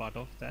lower part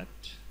of that,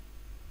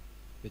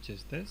 which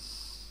is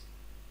this.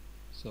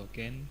 So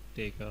again,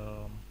 take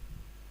a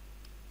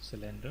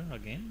cylinder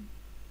again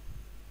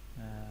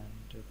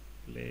and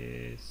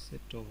place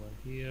it over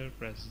here,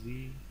 press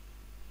Z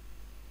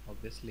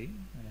obviously,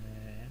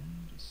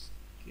 and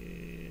scale,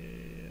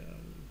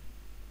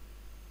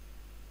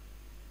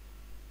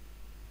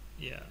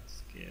 yeah,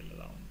 scale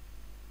around,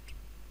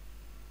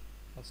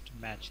 first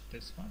match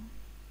this one,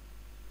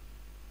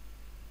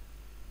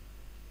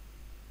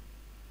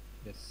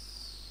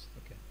 yes,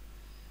 okay,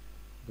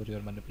 go to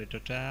your manipulator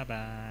tab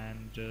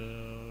and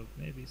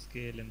maybe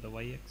scale in the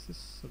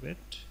y-axis a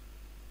bit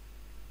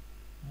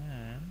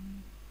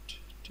and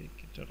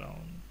take it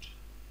around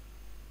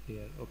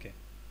here. Okay,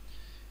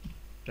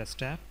 press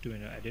tab to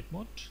in your edit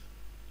mode,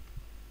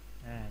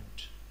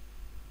 and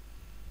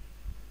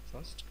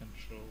first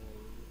control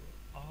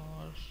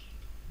R,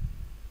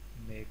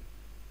 make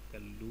a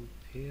loop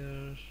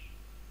here,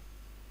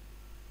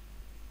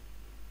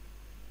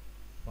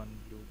 one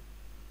loop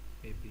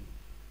maybe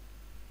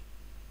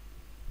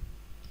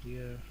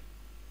here,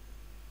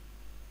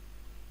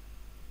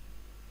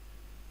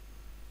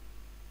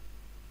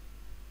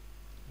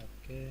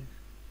 okay,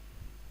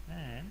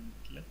 and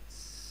let's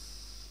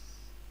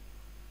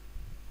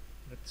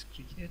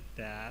create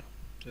that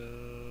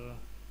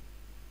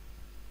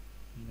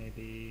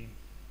maybe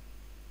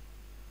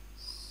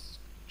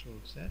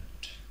control Z,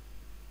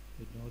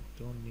 we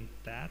don't need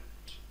that,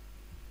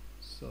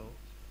 so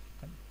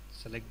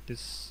select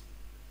this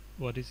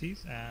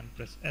vertices and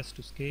press S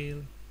to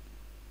scale,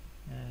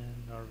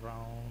 and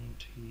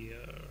around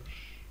here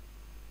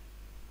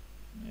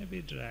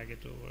maybe drag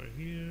it over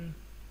here.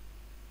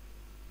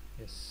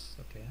 Yes,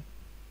 okay.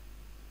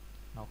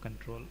 Now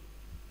control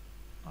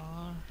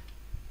R,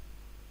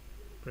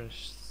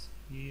 press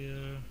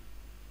here,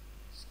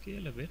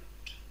 scale a bit,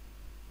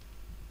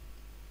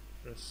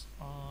 press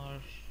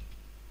R,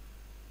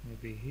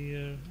 maybe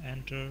here,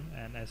 enter,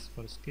 and S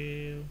for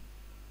scale,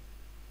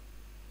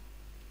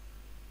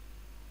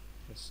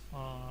 press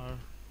R,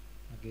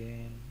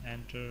 again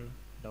enter,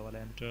 double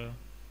enter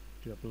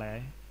to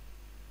apply,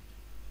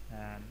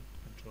 and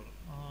control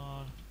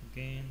R,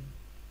 again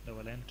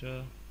double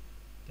enter,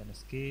 then a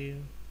scale.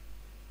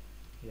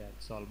 Yeah,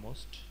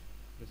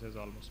 this is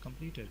almost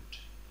completed.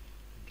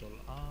 Control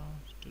R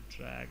to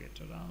drag it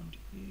around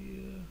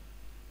here,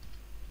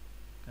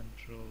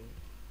 control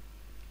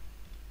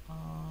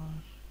R,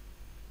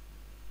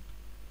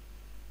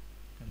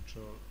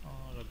 control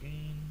R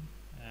again,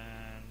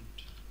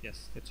 and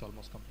yes, it's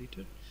almost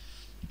completed.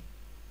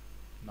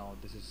 Now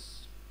this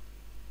is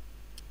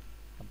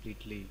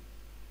completely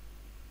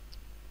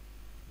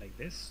like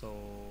this, so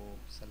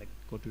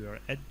go to your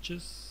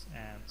edges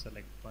and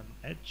select one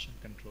edge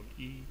and control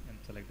E and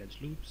select edge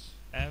loops,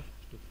 F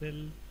to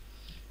fill,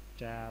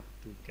 tab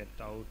to get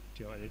out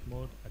your edit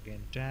mode, again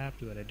tab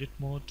to your edit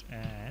mode,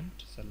 and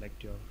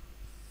select your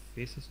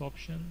faces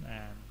option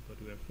and go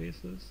to your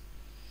faces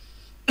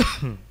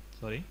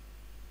sorry,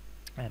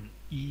 and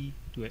E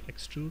to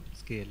extrude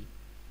scale.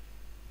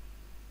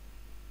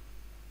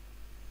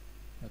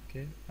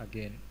 Okay,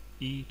 again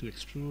E to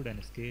extrude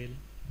and scale.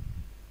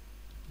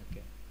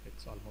 Okay,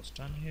 it's almost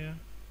done here,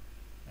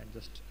 and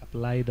just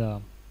apply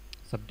the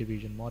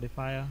subdivision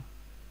modifier,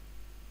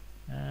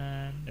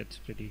 and it's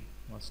pretty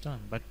much done.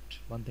 But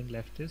one thing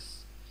left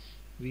is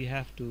we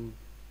have to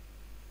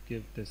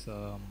give this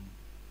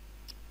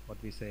what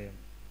we say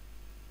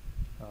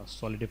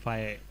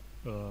solidify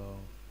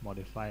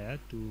modifier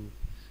to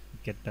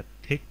get the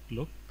thick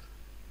look.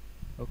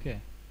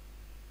 Okay,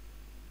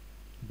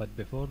 but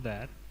before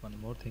that, one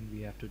more thing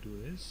we have to do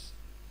is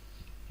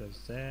press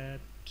Z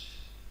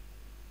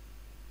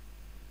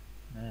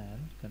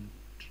and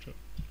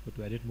go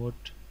to edit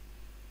mode,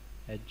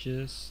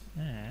 edges,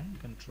 and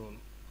control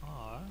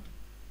R,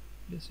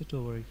 place it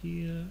over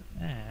here,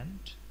 and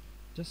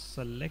just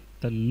select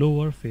the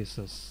lower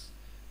faces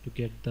to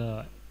get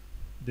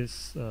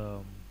this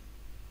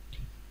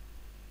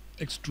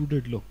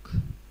extruded look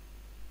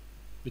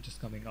which is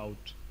coming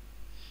out,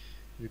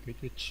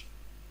 which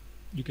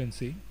you can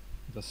see.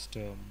 Just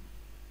a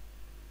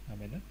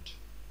minute.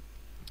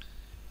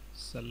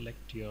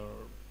 Select your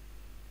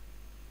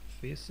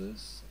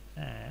faces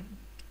and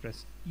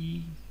press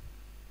E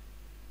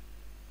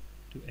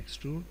to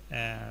extrude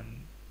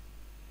and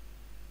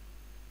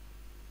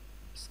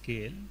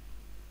scale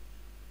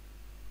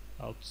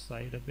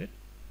outside a bit,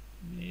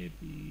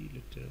 maybe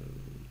little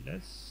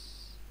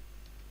less,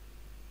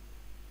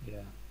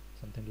 yeah,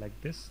 something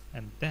like this,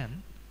 and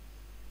then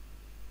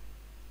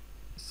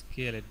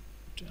scale it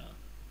down.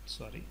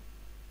 Sorry,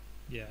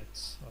 yeah,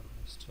 it's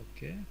almost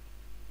okay.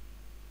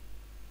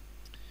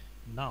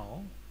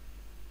 Now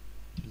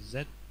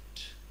Z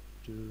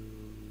to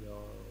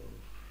your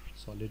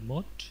solid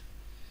mode,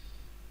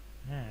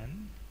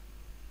 and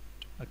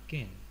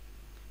again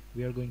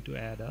we are going to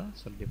add a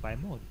solidify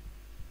mode,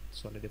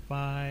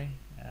 solidify,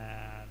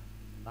 and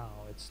now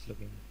it's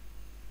looking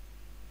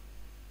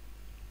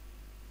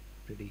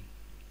pretty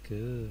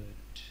good.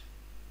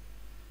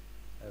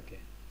 Okay,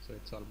 so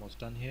it's almost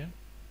done here.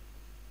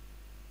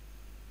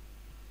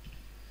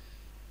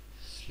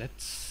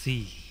 Let's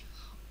see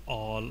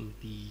all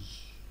the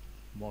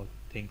more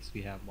things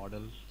we have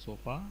modeled so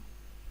far.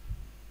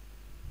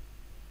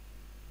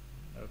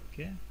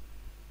 Okay,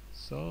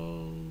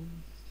 so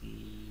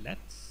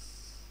let's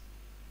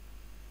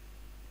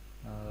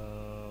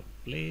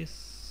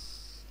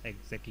place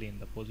exactly in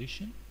the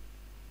position.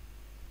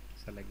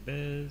 Select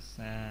this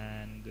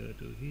and go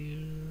to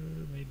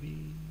here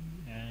maybe,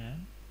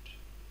 and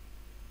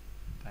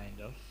kind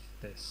of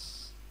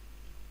this.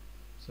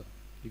 So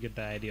you get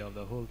the idea of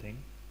the whole thing,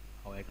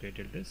 how I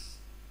created this.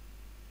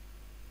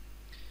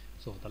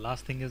 So the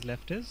last thing is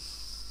left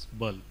is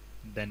bulb.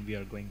 Then we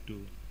are going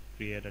to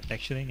create a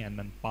texturing and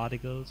then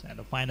particles and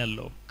a final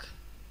look.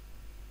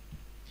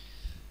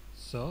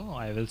 So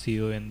I will see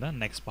you in the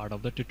next part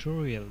of the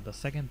tutorial, the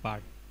second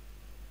part.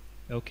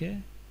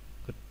 Okay.